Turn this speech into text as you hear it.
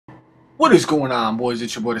What is going on, boys?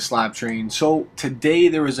 It's your boy the SLAP Train. So today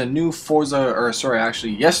there was a new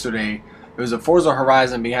yesterday there was a Forza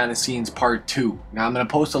Horizon behind the scenes part 2. Now I'm gonna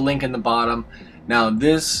post a link in the bottom. Now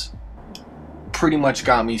this pretty much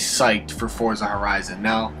got me psyched for Forza Horizon.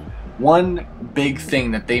 Now one big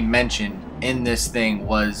thing that they mentioned in this thing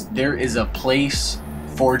was there is a place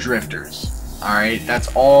for drifters. Alright,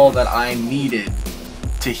 that's all that I needed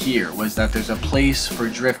to hear, was that there's a place for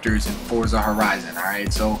drifters in Forza Horizon.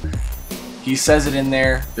 Alright, so he says it in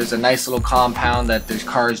there. There's a nice little compound that there's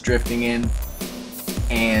cars drifting in,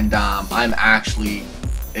 and I'm actually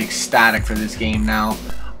ecstatic for this game now.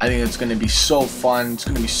 I think it's going to be so fun. It's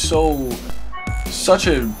going to be such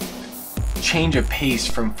a change of pace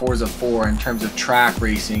from Forza 4 in terms of track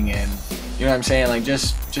racing, and you know what I'm saying, like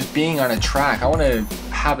just being on a track. I want to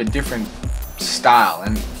have a different style.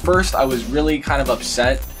 And first I was really kind of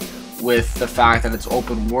upset with the fact that it's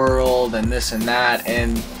open world and this and that,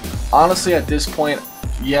 and honestly at this point,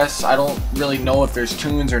 yes, I don't really know if there's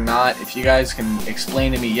tunes or not. If you guys can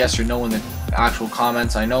explain to me yes or no in the actual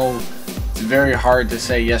comments. I know it's very hard to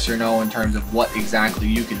say yes or no in terms of what exactly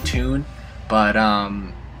you can tune, but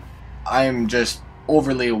I'm just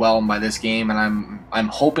overly overwhelmed by this game, and I'm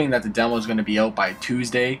hoping that the demo is going to be out by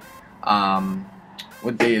Tuesday.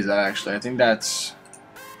 What day is that actually? I think that's,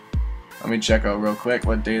 let me check out real quick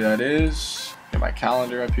what day that is. Get my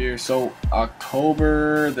calendar up here. So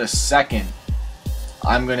October the 2nd,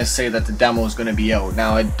 I'm gonna say that the demo is gonna be out.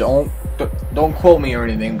 Now I don't quote me or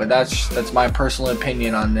anything, but that's my personal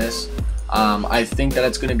opinion on this. I think that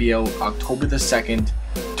it's gonna be out October the 2nd,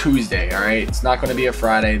 Tuesday. All right, it's not gonna be a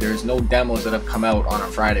Friday. There's no demos that have come out on a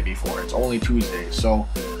Friday before. It's only Tuesday. So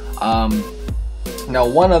now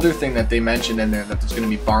one other thing that they mentioned in there, that there's gonna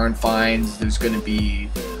be barn finds. There's gonna be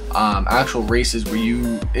actual races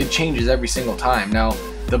where it changes every single time. Now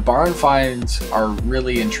the barn finds are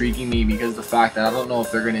really intriguing me because the fact that I don't know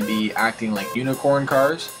if they're going to be acting like unicorn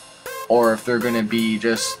cars or if they're going to be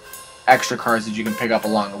just extra cars that you can pick up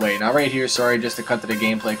along the way. Now right here, sorry, just to cut to the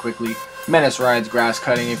gameplay quickly, Menace rides grass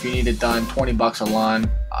cutting. If you need it done, 20 bucks a lawn,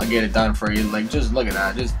 I'll get it done for you. Like, just look at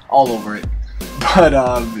that, just all over it.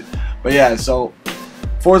 But yeah, so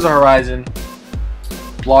Forza Horizon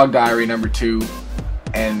blog diary number 2.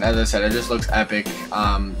 And as I said, it just looks epic.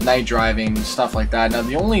 Night driving, stuff like that. Now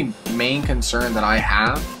the only main concern that I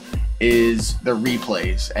have is the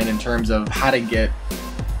replays, and in terms of how to get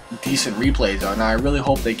decent replays on. Now I really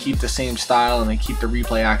hope they keep the same style and they keep the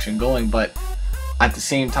replay action going, but at the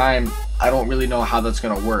same time I don't really know how that's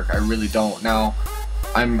gonna work. I really don't. Now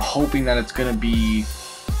I'm hoping that it's gonna be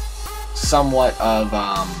somewhat of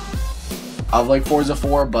like Forza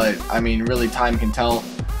 4, but I mean really time can tell.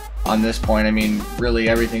 On this point, I mean, really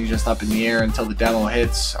everything's just up in the air until the demo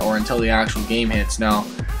hits or until the actual game hits. Now,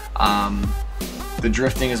 the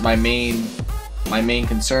drifting is my main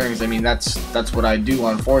concern, because I mean that's what I do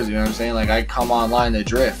on Forza. You know what I'm saying? Like, I come online to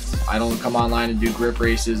drift. I don't come online to do grip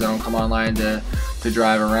races. I don't come online to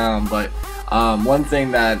drive around. But one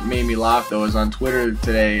thing that made me laugh though is on Twitter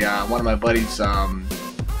today, one of my buddies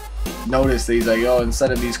noticed that he's like, yo,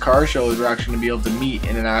 instead of these car shows, we're actually gonna be able to meet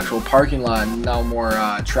in an actual parking lot and now more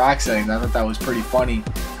track settings. I thought that was pretty funny.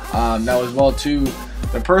 Now as well too,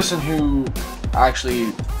 the person who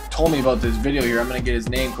actually told me about this video here, I'm gonna get his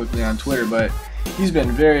name quickly on Twitter, but he's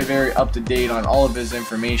been very up to date on all of his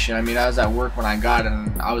information. I mean, I was at work when I got it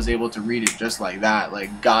and I was able to read it just like that,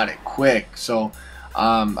 like got it quick. So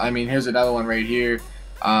I mean, here's another one right here.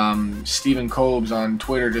 Stephen Cobes on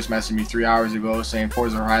Twitter just messaged me 3 hours ago saying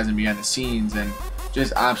Forza Horizon behind the scenes, and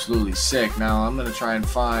just absolutely sick. Now I'm gonna try and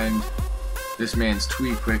find this man's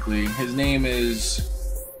tweet quickly. His name is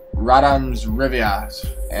Radams Rivias.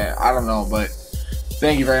 I don't know, but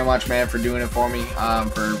thank you very much, man, for doing it for me,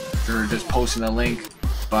 for just posting the link.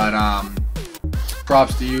 But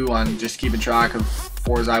props to you on just keeping track of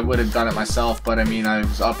Forza. I would have done it myself, but I mean, I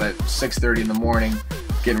was up at 6:30 in the morning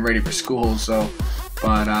getting ready for school, so.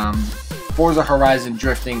 But Forza Horizon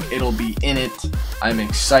Drifting, it'll be in it. I'm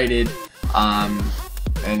excited.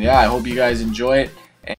 And yeah, I hope you guys enjoy it.